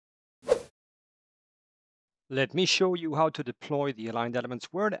Let me show you how to deploy the Aligned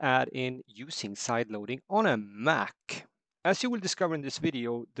Elements Word add-in using sideloading on a Mac. As you will discover in this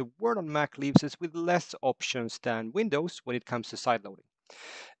video, the Word on Mac leaves us with less options than Windows when it comes to sideloading.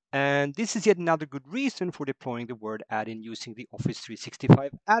 And this is yet another good reason for deploying the Word add-in using the Office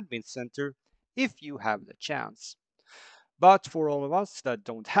 365 Admin Center if you have the chance. But for all of us that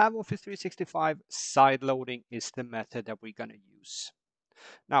don't have Office 365, sideloading is the method that we're going to use.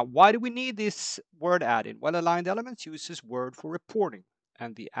 Now, why do we need this Word add-in? Well, Aligned Elements uses Word for reporting,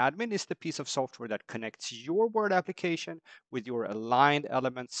 and the admin is the piece of software that connects your Word application with your Aligned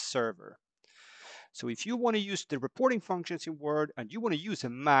Elements server. So if you want to use the reporting functions in Word and you want to use a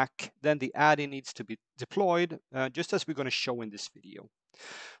Mac, then the add-in needs to be deployed, just as we're going to show in this video.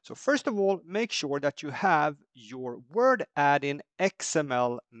 So first of all, make sure that you have your Word add-in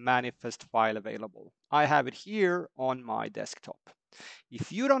XML manifest file available. I have it here on my desktop.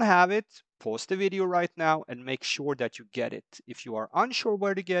 If you don't have it, pause the video right now and make sure that you get it. If you are unsure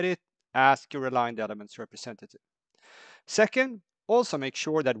where to get it, ask your Aligned Elements representative. Second, also make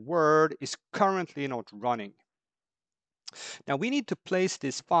sure that Word is currently not running. Now we need to place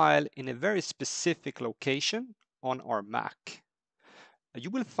this file in a very specific location on our Mac.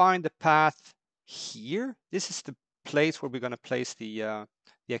 You will find the path here. This is the place where we're going to place the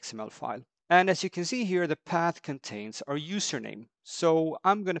XML file. And as you can see here, the path contains our username. So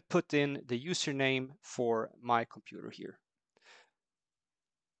I'm going to put in the username for my computer here.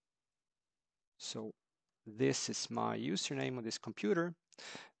 So this is my username on this computer.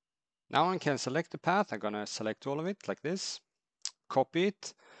 Now I can select the path. I'm going to select all of it like this, copy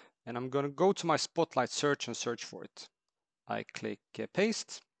it, and I'm going to go to my Spotlight search and search for it. I click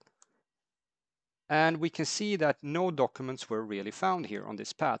paste. And we can see that no documents were really found here on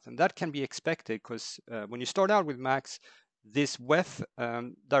this path. And that can be expected because when you start out with Macs, this WEF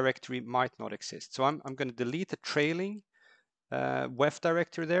directory might not exist. So I'm going to delete the trailing WEF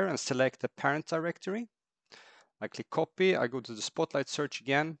directory there and select the parent directory. I click copy, I go to the Spotlight search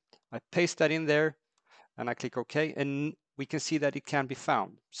again, I paste that in there, and I click OK, and we can see that it can be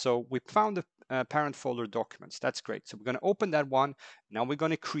found. So we found the parent folder documents. That's great. So we're going to open that one. Now we're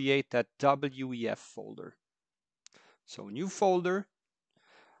going to create that WEF folder. So new folder,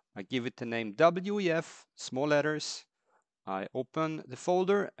 I give it the name WEF, small letters. I open the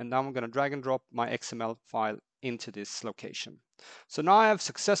folder, and now I'm going to drag and drop my XML file into this location. So now I have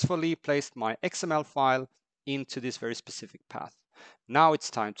successfully placed my XML file into this very specific path. Now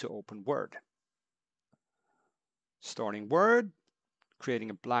it's time to open Word. Starting Word,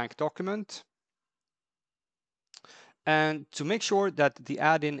 creating a blank document. And to make sure that the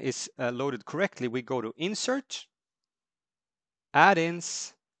add-in is loaded correctly, we go to Insert,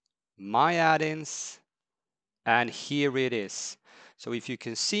 Add-ins, My Add-ins, and here it is. So if you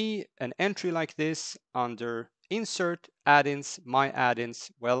can see an entry like this under Insert, Add-ins, My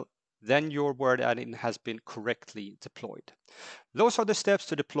Add-ins, well, then your Word add-in has been correctly deployed. Those are the steps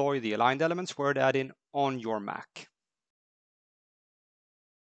to deploy the Aligned Elements Word add-in on your Mac.